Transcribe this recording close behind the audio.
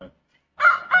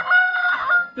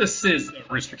This is the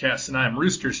Roostercast, and I am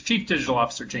Rooster's Chief Digital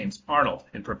Officer, James Arnold.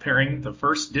 In preparing the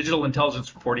first digital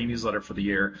intelligence reporting newsletter for the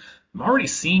year, I'm already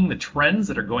seeing the trends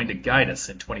that are going to guide us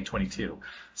in 2022.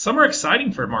 Some are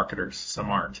exciting for marketers,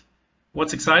 some aren't.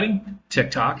 What's exciting?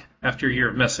 TikTok. After a year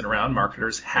of messing around,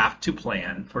 marketers have to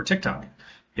plan for TikTok.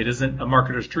 It isn't a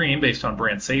marketer's dream based on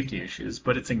brand safety issues,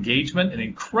 but its engagement and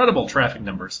incredible traffic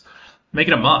numbers make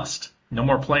it a must. No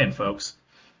more playing, folks.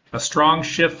 A strong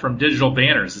shift from digital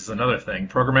banners is another thing.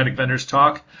 Programmatic vendors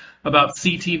talk about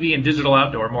CTV and digital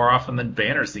outdoor more often than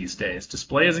banners these days.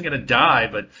 Display isn't going to die,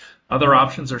 but other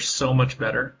options are so much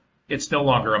better. It's no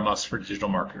longer a must for digital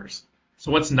marketers.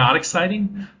 So what's not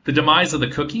exciting? The demise of the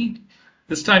cookie.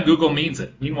 This time Google means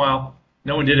it. Meanwhile,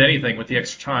 no one did anything with the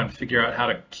extra time to figure out how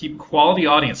to keep quality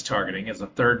audience targeting as a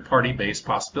third-party based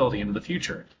possibility into the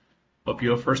future. Hope you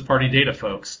have first-party data,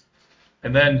 folks.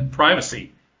 And then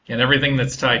privacy and everything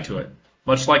that's tied to it.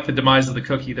 Much like the demise of the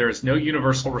cookie, there is no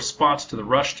universal response to the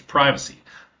rush to privacy,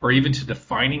 or even to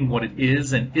defining what it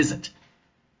is and isn't.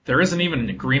 There isn't even an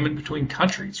agreement between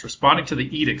countries. Responding to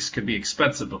the edicts could be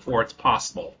expensive before it's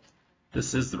possible.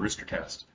 This is the Roostercast.